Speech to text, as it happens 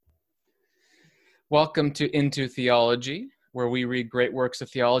Welcome to Into Theology, where we read great works of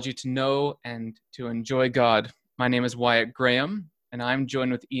theology to know and to enjoy God. My name is Wyatt Graham, and I'm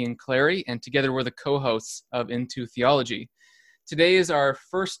joined with Ian Clary, and together we're the co-hosts of Into Theology. Today is our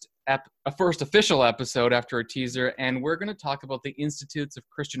first official episode after a teaser, and we're going to talk about the Institutes of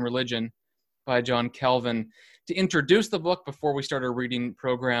Christian Religion by John Calvin. To introduce the book before we start our reading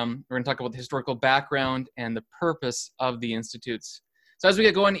program, we're going to talk about the historical background and the purpose of the Institutes. So as we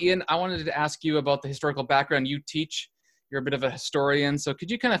get going, Ian, I wanted to ask you about the historical background. You teach, you're a bit of a historian, so could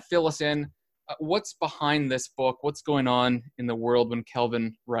you kind of fill us in? What's behind this book? What's going on in the world when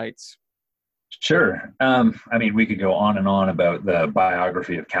Calvin writes? Sure. We could go on and on about the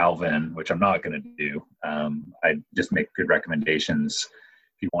biography of Calvin, which I'm not going to do. I just make good recommendations.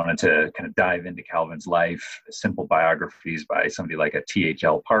 If you wanted to kind of dive into Calvin's life, simple biographies by somebody like a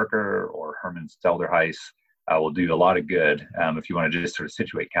T.H.L. Parker or Herman Stelderheis will do a lot of good if you want to just sort of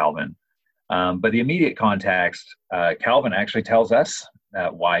situate Calvin. But the immediate context, Calvin actually tells us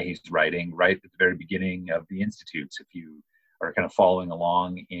why he's writing right at the very beginning of the Institutes. If you are kind of following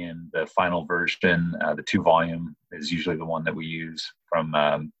along in the final version, the 2-volume is usually the one that we use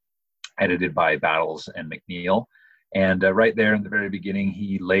from edited by Battles and McNeil. And right there in the very beginning,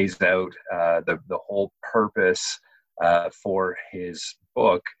 he lays out the whole purpose for his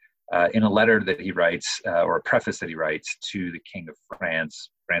book in a letter that he writes, or a preface that he writes to the King of France,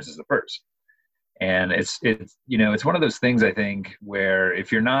 Francis I. And it's one of those things, I think, where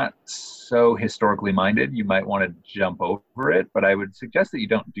if you're not so historically minded, you might want to jump over it. But I would suggest that you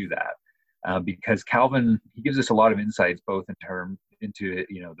don't do that because Calvin, he gives us a lot of insights, both into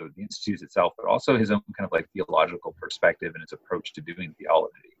the Institutes itself, but also his own kind of like theological perspective and his approach to doing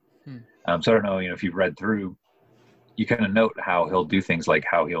theology. So I don't know, if you've read through, you kind of note how he'll do things like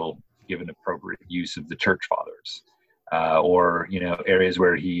how he'll give an appropriate use of the church fathers. Or areas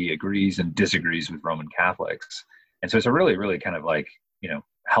where he agrees and disagrees with Roman Catholics. And so it's a really, really kind of like,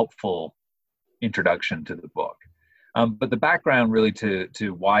 helpful introduction to the book. But the background really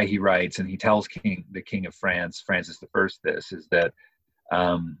to why he writes, and he tells the King of France, Francis I, this is that,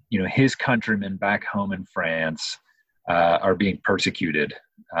 his countrymen back home in France are being persecuted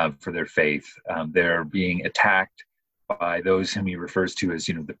for their faith. They're being attacked by those whom he refers to as,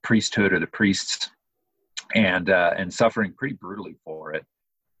 the priesthood or the priests, and suffering pretty brutally for it.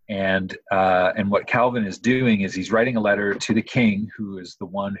 And what Calvin is doing is he's writing a letter to the king, who is the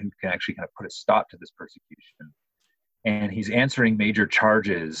one who can actually kind of put a stop to this persecution. And he's answering major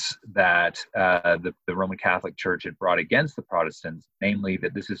charges that the Roman Catholic Church had brought against the Protestants, namely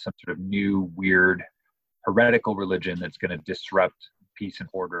that this is some sort of new, weird, heretical religion that's going to disrupt peace and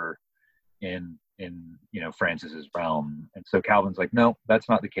order in Francis's realm. And so Calvin's like, no, that's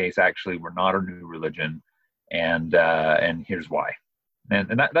not the case. Actually, we're not a new religion. And here's why.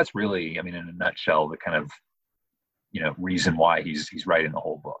 And that's really, in a nutshell, the kind of, reason why he's writing the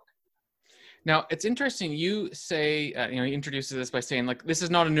whole book. Now, it's interesting. You say, he introduces this by saying, like, this is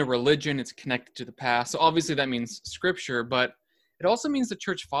not a new religion. It's connected to the past. So obviously that means scripture, but it also means the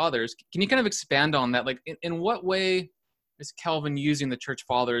church fathers. Can you kind of expand on that? Like, in what way is Calvin using the church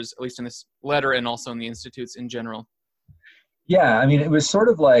fathers, at least in this letter and also in the Institutes in general? Yeah, it was sort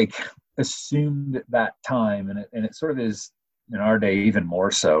of like assumed at that time, and it sort of is in our day even more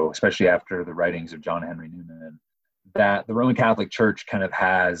so, especially after the writings of John Henry Newman, that the Roman Catholic Church kind of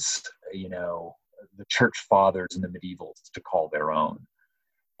has, the church fathers and the medievals to call their own.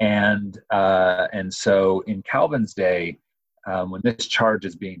 And so in Calvin's day, when this charge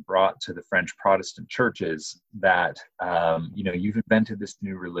is being brought to the French Protestant churches that, you've invented this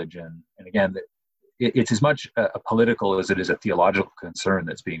new religion, and again, it's as much a political as it is a theological concern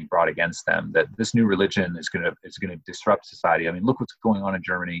that's being brought against them, that this new religion is going to disrupt society. Look what's going on in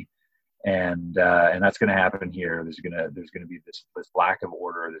Germany, and that's going to happen here. There's going to be this lack of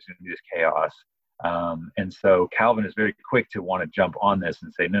order. There's going to be this chaos. And so Calvin is very quick to want to jump on this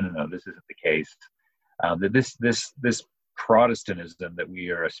and say, no, this isn't the case. That this Protestantism that we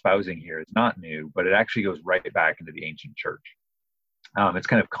are espousing here is not new, but it actually goes right back into the ancient church. It's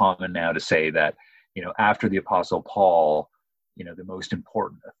kind of common now to say that, after the Apostle Paul, the most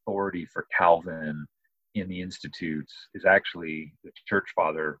important authority for Calvin in the Institutes is actually the church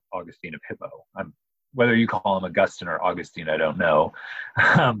father, Augustine of Hippo. Whether you call him Augustine or Augustine, I don't know,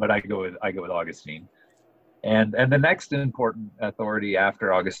 but I go with Augustine. And the next important authority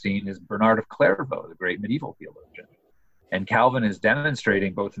after Augustine is Bernard of Clairvaux, the great medieval theologian. And Calvin is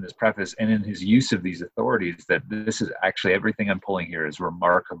demonstrating both in his preface and in his use of these authorities that this is actually, everything I'm pulling here is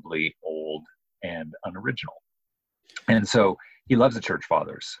remarkably old and unoriginal. And so he loves the church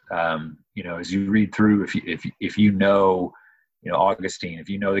fathers. As you read through, if you know Augustine, if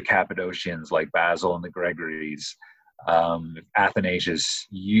you know the Cappadocians like Basil and the Gregories, Athanasius,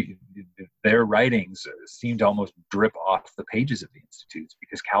 their writings seem to almost drip off the pages of the Institutes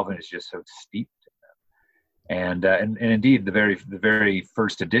because Calvin is just so steeped in them. And indeed, the very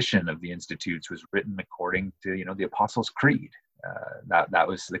first edition of the Institutes was written according to the Apostles' Creed. That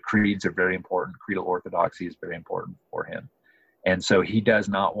was, the creeds are very important. Creedal orthodoxy is very important for him. And so he does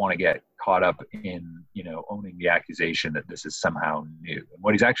not want to get caught up in, owning the accusation that this is somehow new. And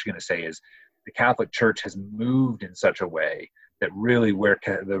what he's actually going to say is the Catholic Church has moved in such a way that really where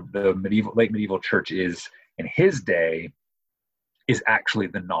the late medieval church is in his day is actually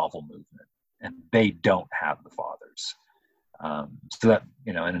the novel movement, and they don't have the fathers. So that,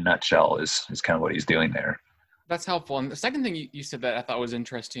 in a nutshell is kind of what he's doing there. That's helpful. And the second thing you said that I thought was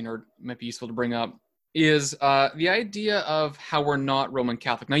interesting or might be useful to bring up is the idea of how we're not Roman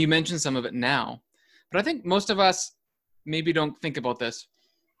Catholic. Now, you mentioned some of it now, but I think most of us maybe don't think about this.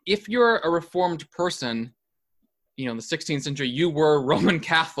 If you're a Reformed person, in the 16th century, you were Roman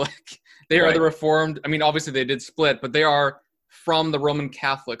Catholic. They are the Reformed. I mean, obviously they did split, but they are from the Roman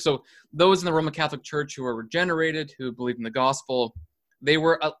Catholic. So those in the Roman Catholic Church who are regenerated, who believe in the gospel, they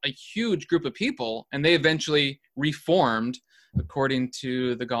were a huge group of people, and they eventually reformed according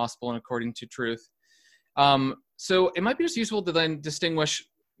to the gospel and according to truth. So it might be just useful to then distinguish,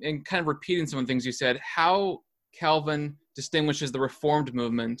 and kind of repeating some of the things you said, how Calvin distinguishes the Reformed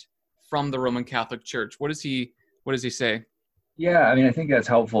movement from the Roman Catholic Church. What does he say? Yeah, I mean, I think that's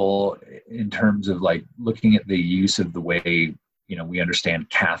helpful in terms of like looking at the use of the way, we understand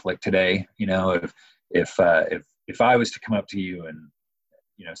Catholic today. If I was to come up to you and,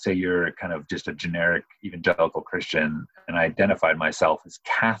 say you're kind of just a generic evangelical Christian, and I identified myself as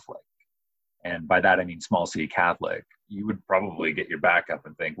Catholic, and by that I mean small c Catholic, you would probably get your back up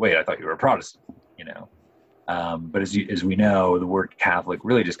and think, wait, I thought you were a Protestant, But as we know, the word Catholic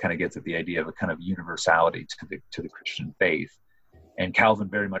really just kind of gets at the idea of a kind of universality to the Christian faith. And Calvin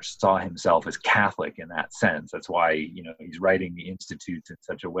very much saw himself as Catholic in that sense. That's why, he's writing the Institutes in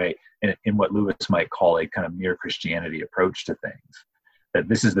such a way, in what Lewis might call a kind of mere Christianity approach to things. That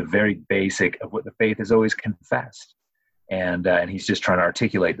this is the very basic of what the faith has always confessed. And he's just trying to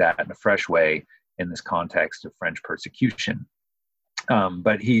articulate that in a fresh way in this context of French persecution.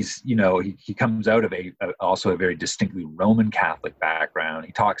 But he's, he comes out of also a very distinctly Roman Catholic background.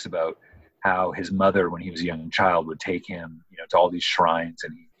 He talks about how his mother, when he was a young child, would take him, to all these shrines,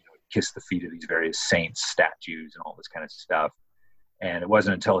 and he kiss the feet of these various saints, statues, and all this kind of stuff. And it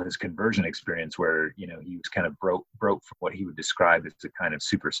wasn't until his conversion experience where, he was kind of broke from what he would describe as a kind of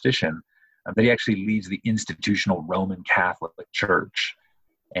superstition, that he actually leads the institutional Roman Catholic Church.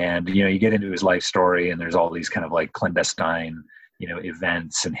 And, you get into his life story, and there's all these kind of like clandestine,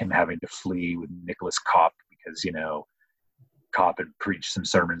 events, and him having to flee with Nicholas Kopp because, Kopp had preached some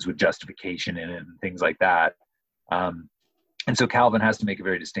sermons with justification in it and things like that. And so Calvin has to make a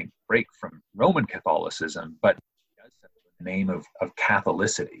very distinct break from Roman Catholicism, but he does so in the name of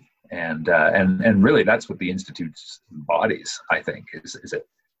Catholicity. And really that's what the Institute embodies, I think, is it,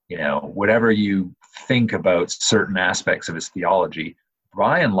 whatever you think about certain aspects of his theology,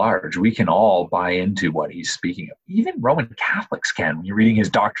 by and large, we can all buy into what he's speaking of. Even Roman Catholics can. When you're reading his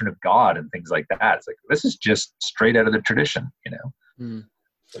Doctrine of God and things like that, it's like, this is just straight out of the tradition,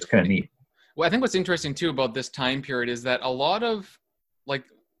 It's kind of neat. Well, I think what's interesting too about this time period is that a lot of like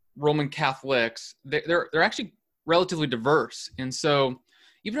Roman Catholics, they're actually relatively diverse. And so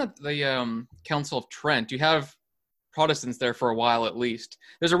even at the Council of Trent, you have Protestants there for a while at least.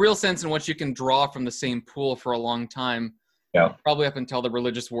 There's a real sense in which you can draw from the same pool for a long time. Yeah. Probably up until the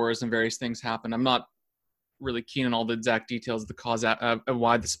religious wars and various things happened. I'm not really keen on all the exact details of the cause of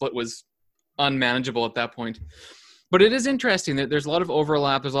why the split was unmanageable at that point. But it is interesting that there's a lot of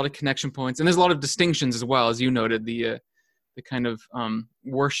overlap, there's a lot of connection points, and there's a lot of distinctions as well. As you noted, the kind of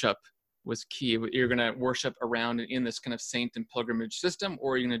worship was key. You're going to worship around in this kind of saint and pilgrimage system,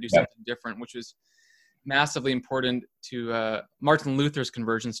 or you're going to do something different, which was massively important to Martin Luther's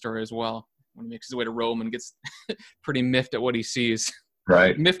conversion story as well, when he makes his way to Rome and gets pretty miffed at what he sees.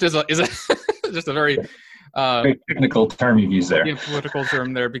 Right. Miffed is just a very technical term you've used there. Political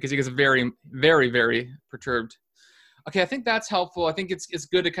term there, because he gets very, very, very perturbed. Okay, I think that's helpful. I think it's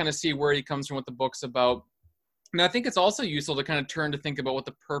good to kind of see where he comes from, what the book's about. And I think it's also useful to kind of turn to think about what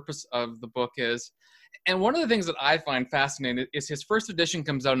the purpose of the book is. And one of the things that I find fascinating is his first edition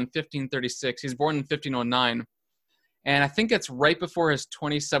comes out in 1536. He's born in 1509. And I think it's right before his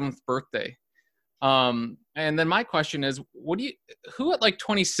 27th birthday. And then my question is, who at like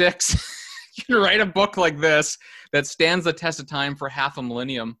 26 can write a book like this that stands the test of time for half a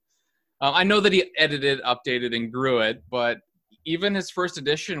millennium? I know that he edited, updated, and grew it, but even his first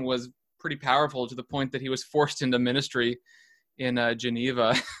edition was pretty powerful, to the point that he was forced into ministry in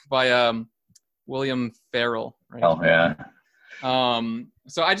Geneva by William Farel. Right? Oh, yeah.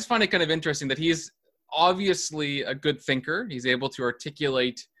 So I just find it kind of interesting that he's obviously a good thinker. He's able to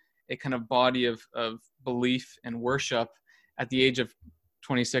articulate a kind of body of belief and worship at the age of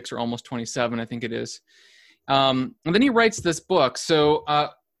 26 or almost 27, I think it is. And then he writes this book. So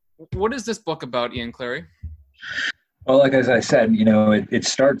what is this book about, Ian Clary? Well, like as I said, it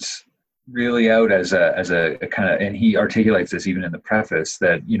starts really out as a kind of, and he articulates this even in the preface,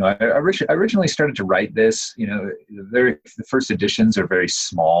 that I originally started to write this. The first editions are very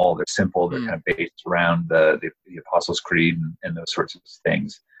small, they're simple, they're kind of based around the Apostles' Creed and those sorts of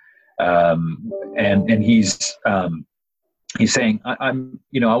things. And he's saying, I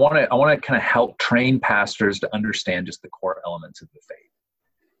want to kind of help train pastors to understand just the core elements of the faith.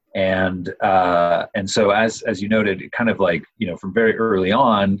 And so as you noted, it kind of like, from very early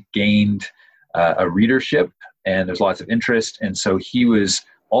on gained a readership, and there's lots of interest. And so he was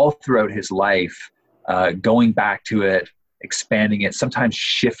all throughout his life going back to it, expanding it, sometimes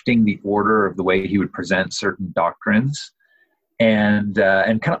shifting the order of the way he would present certain doctrines, and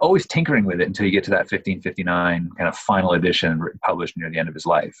kind of always tinkering with it until you get to that 1559 kind of final edition published near the end of his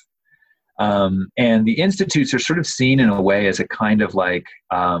life. And the Institutes are sort of seen in a way as a kind of like,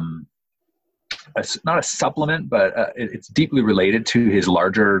 not a supplement, but it's deeply related to his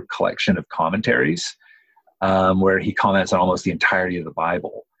larger collection of commentaries, where he comments on almost the entirety of the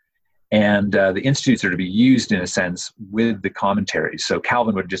Bible. And the Institutes are to be used, in a sense, with the commentaries. So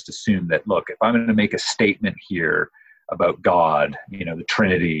Calvin would just assume that, look, if I'm going to make a statement here about God, the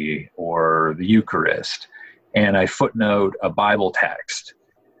Trinity or the Eucharist, and I footnote a Bible text,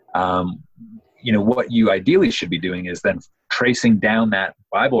 what you ideally should be doing is then tracing down that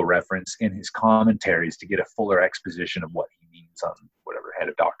Bible reference in his commentaries to get a fuller exposition of what he means on whatever head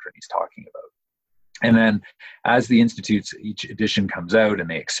of doctrine he's talking about. And then as the Institutes, each edition comes out and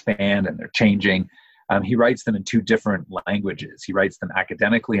they expand and they're changing, he writes them in two different languages. He writes them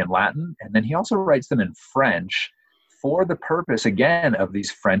academically in Latin, and then he also writes them in French, for the purpose, again, of these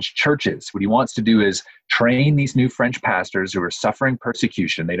French churches. What he wants to do is train these new French pastors who are suffering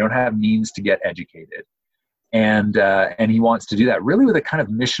persecution. They don't have means to get educated. And he wants to do that really with a kind of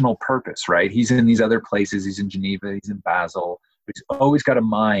missional purpose, right? He's in these other places. He's in Geneva, he's in Basel. But he's always got a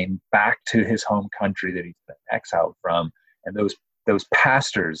mind back to his home country that he's been exiled from, and those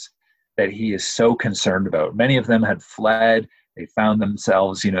pastors that he is so concerned about. Many of them had fled. They found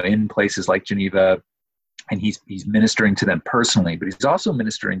themselves, in places like Geneva, and he's ministering to them personally, but he's also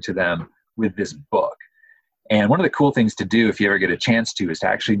ministering to them with this book. And one of the cool things to do, if you ever get a chance to, is to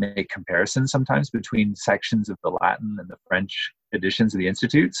actually make comparisons sometimes between sections of the Latin and the French editions of the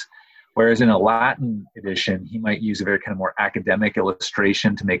Institutes. Whereas in a Latin edition, he might use a very kind of more academic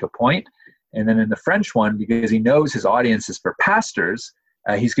illustration to make a point. And then in the French one, because he knows his audience is for pastors,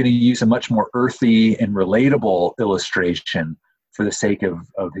 he's going to use a much more earthy and relatable illustration for the sake of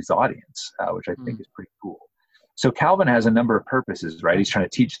his audience, which I think is pretty cool. So Calvin has a number of purposes, right? He's trying to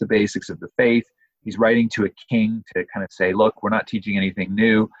teach the basics of the faith. He's writing to a king to kind of say, look, we're not teaching anything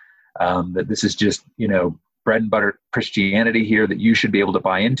new, that this is just, bread and butter Christianity here that you should be able to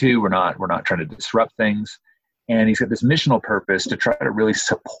buy into. We're not trying to disrupt things. And he's got this missional purpose to try to really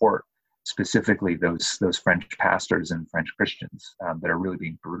support specifically those French pastors and French Christians that are really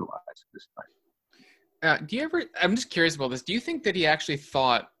being brutalized at this time. I'm just curious about this. Do you think that he actually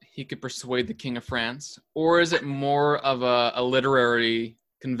thought he could persuade the King of France, or is it more of a literary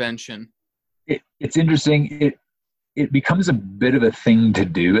convention? It's interesting. It becomes a bit of a thing to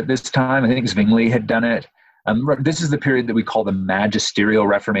do at this time. I think Zwingli had done it. This is the period that we call the Magisterial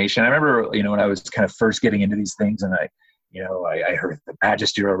Reformation. I remember, when I was kind of first getting into these things, and I heard the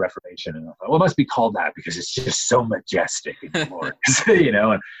Magisterial Reformation, and I thought, well, it must be called that because it's just so majestic and glorious,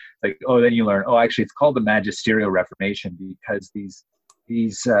 and like, then you learn, actually it's called the Magisterial Reformation because these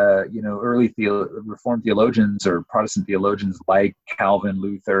early Reformed theologians or Protestant theologians like Calvin,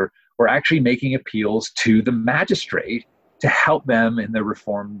 Luther, were actually making appeals to the magistrate to help them in their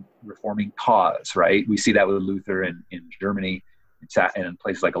reforming cause, right? We see that with Luther in Germany, in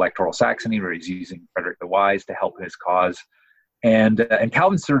places like Electoral Saxony, where he's using Frederick the Wise to help his cause. And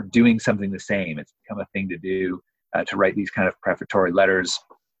Calvin's sort of doing something the same. It's become a thing to do, to write these kind of prefatory letters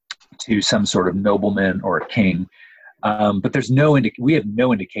to some sort of nobleman or a king. But we have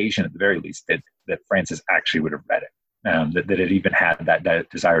no indication, at the very least, that Francis actually would have read it, that it even had that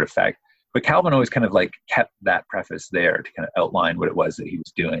desired effect. But Calvin always kind of like kept that preface there to kind of outline what it was that he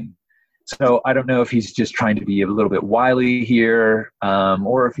was doing. So I don't know if he's just trying to be a little bit wily here,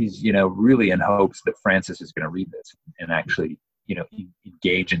 or if he's, really in hopes that Francis is going to read this and actually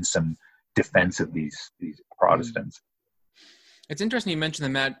engage in some defense of these Protestants. It's interesting you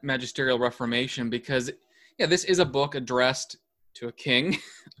mentioned the magisterial Reformation because, this is a book addressed to a king,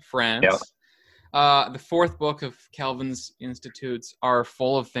 France. Yeah. The fourth book of Calvin's Institutes are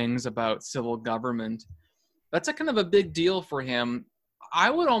full of things about civil government. That's a kind of a big deal for him. I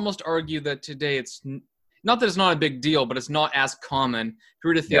would almost argue that today it's not that it's not a big deal, but it's not as common. If you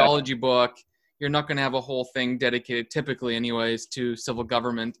read a theology book, you're not going to have a whole thing dedicated, typically anyways, to civil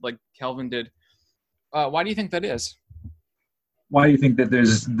government like Calvin did. Why do you think that is? Why do you think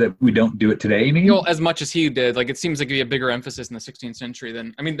that we don't do it today, you mean? Well, as much as he did. Like, it seems like it'd be a bigger emphasis in the 16th century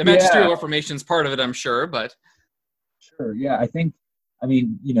than, the magisterial Reformation is part of it, I'm sure, but. Sure, yeah.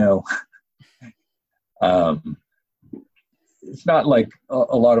 It's not like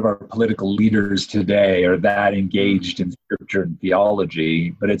a lot of our political leaders today are that engaged in scripture and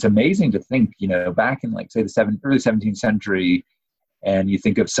theology, but it's amazing to think, back in say the early 17th century, and you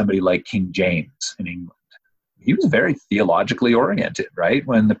think of somebody like King James in England. He was very theologically oriented, right?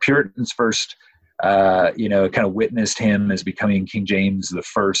 When the Puritans first, kind of witnessed him as becoming King James the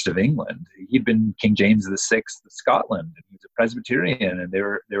First of England. He'd been King James the Sixth of Scotland. He was a Presbyterian, and they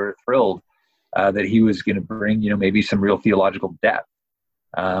were thrilled that he was going to bring, maybe some real theological depth.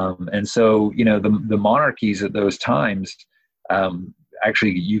 And so, the monarchies at those times,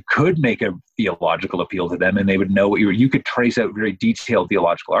 actually, you could make a theological appeal to them, and they would know what you could trace out very detailed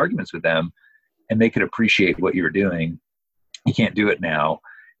theological arguments with them, and they could appreciate what you were doing. You can't do it now.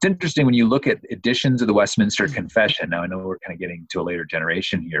 It's interesting when you look at editions of the Westminster Confession. Now, I know we're kind of getting to a later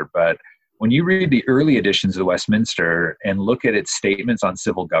generation here, but when you read the early editions of the Westminster and look at its statements on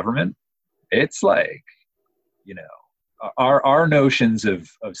civil government, it's like, our notions of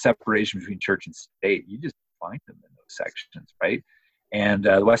separation between church and state, you just find them in those sections, right? And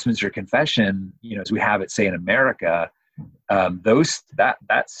the Westminster Confession, as we have it, say, in America,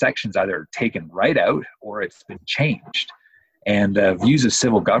 that section's either taken right out or it's been changed. And views of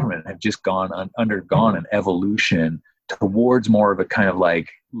civil government have just undergone an evolution towards more of a kind of like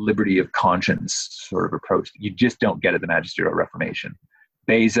liberty of conscience sort of approach that you just don't get at the Magisterial Reformation.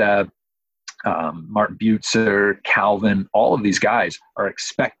 Beza, Martin Butzer, Calvin, all of these guys are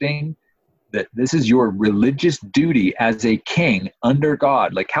expecting that this is your religious duty as a king under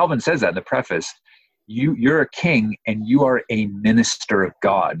God. Like Calvin says that in the preface, you're a king and you are a minister of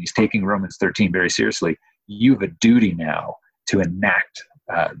God. And he's taking Romans 13 very seriously. You have a duty now to enact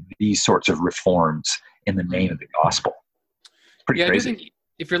these sorts of reforms in the name of the gospel. Pretty crazy. I do think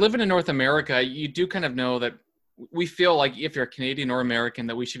if you're living in North America, you do kind of know that we feel like if you're Canadian or American,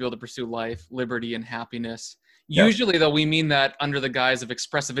 that we should be able to pursue life, liberty, and happiness. Yeah. Usually, though, we mean that under the guise of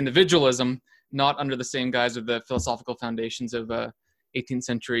expressive individualism, not under the same guise of the philosophical foundations of 18th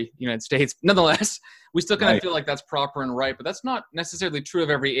century United States. Nonetheless, we still kind of feel like that's proper and right, but that's not necessarily true of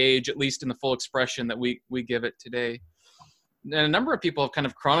every age, at least in the full expression that we give it today. And a number of people have kind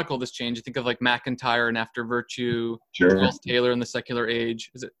of chronicled this change. You think of like McIntyre and After Virtue, Charles Taylor in The Secular Age.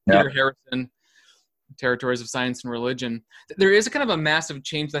 Is it Peter Harrison, Territories of Science and Religion? There is a kind of a massive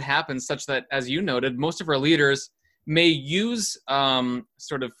change that happens such that, as you noted, most of our leaders may use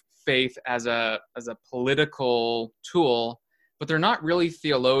sort of faith as a political tool, but they're not really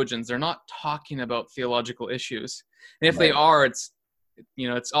theologians. They're not talking about theological issues. And if they are, it's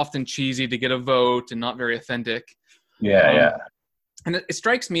often cheesy to get a vote and not very authentic. And it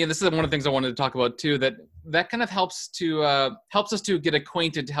strikes me, and this is one of the things I wanted to talk about too, that kind of helps us to get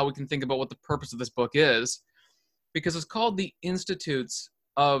acquainted to how we can think about what the purpose of this book is, because it's called the Institutes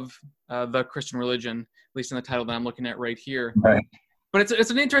of the Christian Religion, at least in the title that I'm looking at right here. Right. But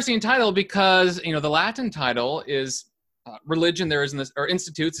it's an interesting title because the Latin title is religion. There is in this, or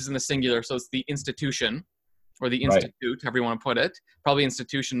institutes is in the singular, so it's the institution or the institute, however you want to put it. Probably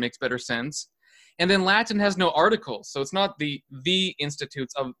institution makes better sense. And then Latin has no articles, so it's not the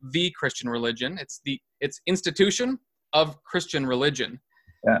institutes of the Christian religion. It's institution of Christian religion.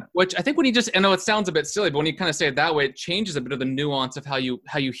 Yeah. Which I think I know it sounds a bit silly, but when you kind of say it that way, it changes a bit of the nuance of how you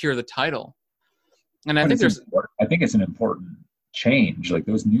hear the title. And I think it's an important change. Like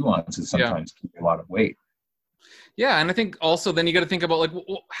those nuances sometimes keep a lot of weight. Yeah, and I think also then you got to think about like,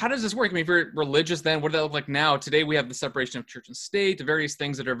 well, how does this work? I mean, if you're religious, then what does that look like now? Today we have the separation of church and state, various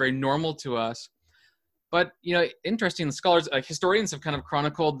things that are very normal to us. But, interesting, scholars, historians have kind of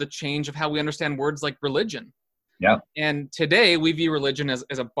chronicled the change of how we understand words like religion. Yeah. And today we view religion as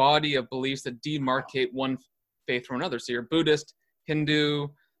a body of beliefs that demarcate one faith from another. So you're Buddhist, Hindu,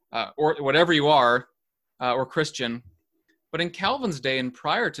 or whatever you are, or Christian. But in Calvin's day and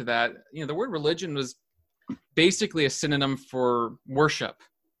prior to that, the word religion was basically a synonym for worship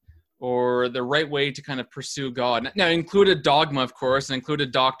or the right way to kind of pursue God. Now, included dogma, of course, and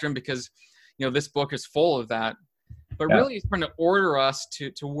included doctrine, because, this book is full of that. But really, it's trying to order us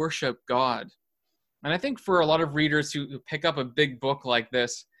to worship God. And I think for a lot of readers who pick up a big book like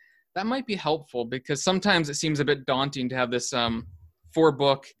this, that might be helpful, because sometimes it seems a bit daunting to have this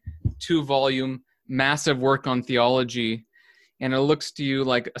 4-book, 2-volume, massive work on theology, and it looks to you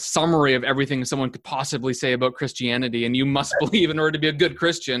like a summary of everything someone could possibly say about Christianity, and you must believe in order to be a good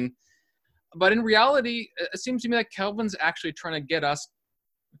Christian. But in reality, it seems to me that Calvin's actually trying to get us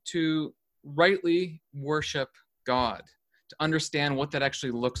to rightly worship God, to understand what that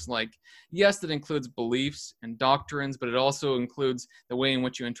actually looks like. Yes, that includes beliefs and doctrines, but it also includes the way in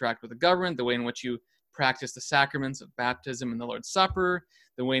which you interact with the government, the way in which you practice the sacraments of baptism and the Lord's Supper,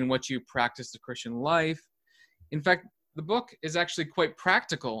 the way in which you practice the Christian life. In fact, the book is actually quite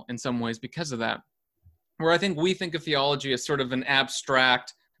practical in some ways because of that. Where I think we think of theology as sort of an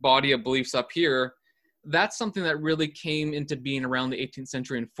abstract body of beliefs up here, that's something that really came into being around the 18th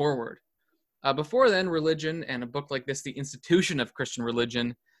century and forward. Before then, religion, and a book like this, The Institutio of Christian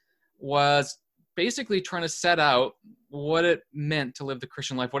Religion, was basically trying to set out what it meant to live the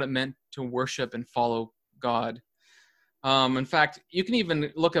Christian life, what it meant to worship and follow God. In fact, you can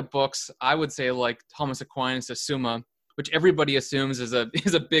even look at books, I would say, like Thomas Aquinas' Summa, which everybody assumes is a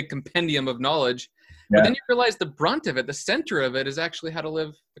big compendium of knowledge. Yeah. But then you realize the brunt of it, the center of it, is actually how to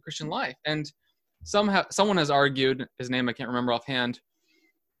live the Christian life. And someone has argued, his name I can't remember offhand,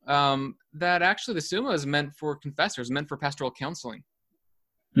 that actually the Summa is meant for confessors, meant for pastoral counseling.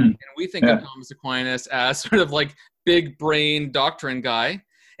 And we think of Thomas Aquinas as sort of like big brain doctrine guy.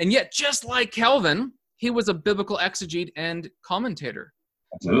 And yet, just like Calvin, he was a biblical exegete and commentator.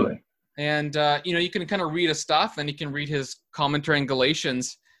 Absolutely. And, you can kind of read his stuff, and you can read his commentary in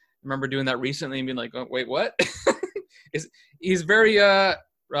Galatians. I remember doing that recently and being like, oh, wait, what? He's very, I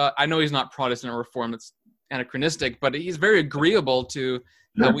know he's not Protestant or Reformed, it's anachronistic, but he's very agreeable to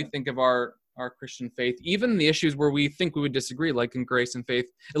how we think of our Christian faith, even the issues where we think we would disagree, like in grace and faith,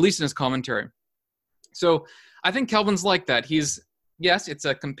 at least in his commentary. So I think Calvin's like that. Yes, it's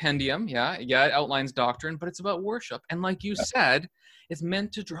a compendium. Yeah, it outlines doctrine, but it's about worship. And like you said, it's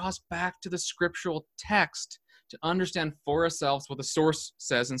meant to draw us back to the scriptural text, to understand for ourselves what the source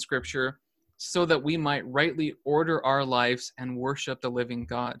says in Scripture, so that we might rightly order our lives and worship the living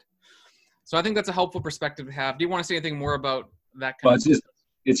God. So I think that's a helpful perspective to have. Do you want to say anything more about that kind of stuff?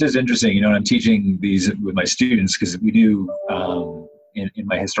 It's just interesting, and I'm teaching these with my students, because we do, in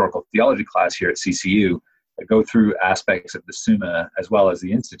my historical theology class here at CCU, I go through aspects of the Summa as well as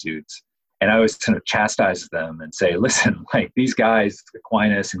the Institutes. And I always kind of chastise them and say, listen, like these guys,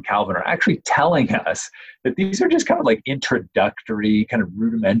 Aquinas and Calvin, are actually telling us that these are just kind of like introductory, kind of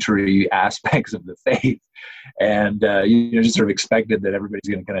rudimentary aspects of the faith. And just sort of expected that everybody's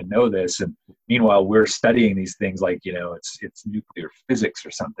going to kind of know this. And meanwhile, we're studying these things like, it's nuclear physics or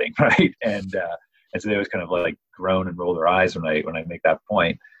something, right? And so they always kind of like groan and roll their eyes when I make that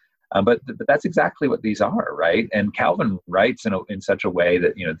point. But that's exactly what these are, right? And Calvin writes in such a way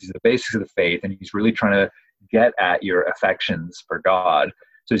that, these are the basics of the faith, and he's really trying to get at your affections for God.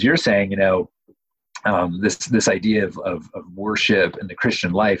 So as you're saying, this idea of worship in the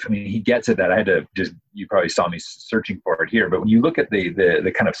Christian life, I mean, he gets at that. I had to you probably saw me searching for it here, but when you look at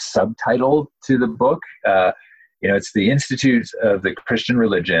the kind of subtitle to the book, it's the Institute of the Christian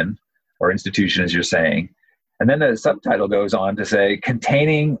Religion, or institution, as you're saying. And then the subtitle goes on to say,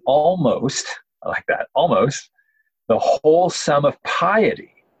 containing almost, I like that, almost, the whole sum of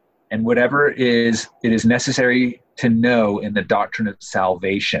piety and whatever it is necessary to know in the doctrine of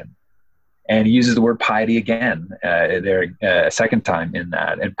salvation. And he uses the word piety again there a second time in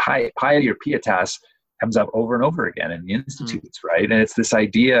that. And piety or pietas comes up over and over again in the Institutes, right? And it's this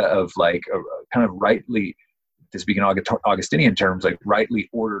idea of like a kind of rightly, to speak in Augustinian terms, like rightly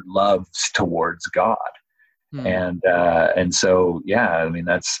ordered loves towards God. And so, I mean,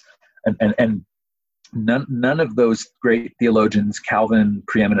 that's, and none of those great theologians, Calvin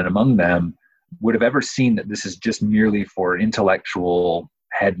preeminent among them, would have ever seen that this is just merely for intellectual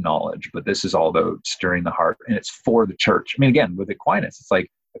head knowledge, but this is all about stirring the heart, and it's for the church. I mean, again, with Aquinas, it's like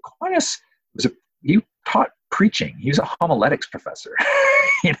Aquinas he taught preaching. He was a homiletics professor,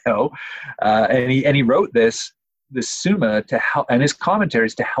 and he wrote this Summa to help, and his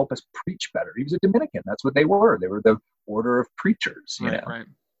commentaries to help us preach better. He was a Dominican. That's what they were. They were the order of preachers. Right.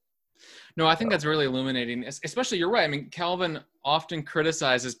 No, I think that's really illuminating. Especially, you're right. I mean, Calvin often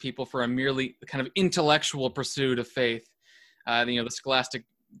criticizes people for a merely kind of intellectual pursuit of faith.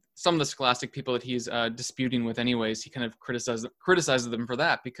 Some of the scholastic people that he's disputing with, anyways, he kind of criticizes them for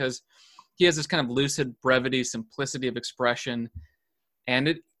that, because he has this kind of lucid brevity, simplicity of expression, and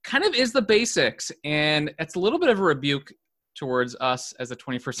kind of is the basics. And it's a little bit of a rebuke towards us as a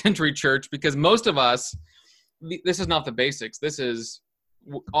 21st century church, because most of us, this is not the basics. This is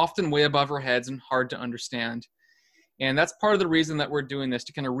often way above our heads and hard to understand. And that's part of the reason that we're doing this,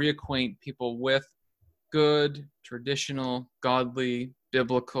 to kind of reacquaint people with good, traditional, godly,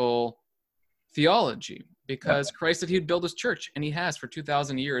 biblical theology, because Christ said he'd build his church, and he has for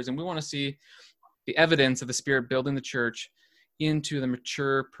 2,000 years. And we want to see the evidence of the Spirit building the church into the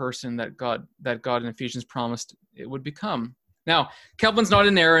mature person that God in Ephesians promised it would become. Now, Calvin's not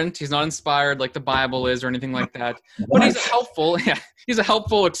inerrant. He's not inspired like the Bible is or anything like that. But he's a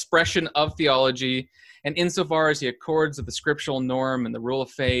helpful expression of theology. And insofar as he accords with the scriptural norm and the rule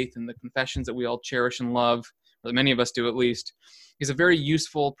of faith and the confessions that we all cherish and love, or that many of us do at least, he's a very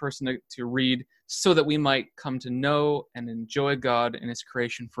useful person to read so that we might come to know and enjoy God and his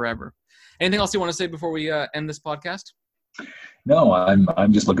creation forever. Anything else you want to say before we end this podcast? No,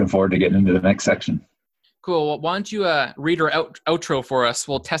 I'm just looking forward to getting into the next section. Cool. Well, why don't you read our outro for us?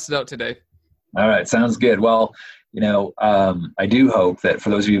 We'll test it out today. All right. Sounds good. Well, I do hope that for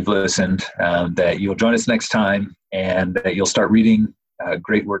those of you who've listened, that you'll join us next time and that you'll start reading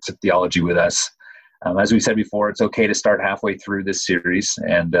great works of theology with us. As we said before, it's okay to start halfway through this series,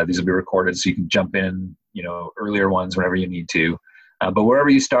 and these will be recorded so you can jump in, earlier ones whenever you need to. But wherever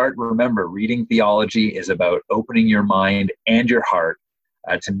you start, remember, reading theology is about opening your mind and your heart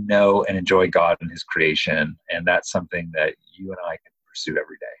to know and enjoy God and his creation. And that's something that you and I can pursue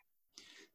every day.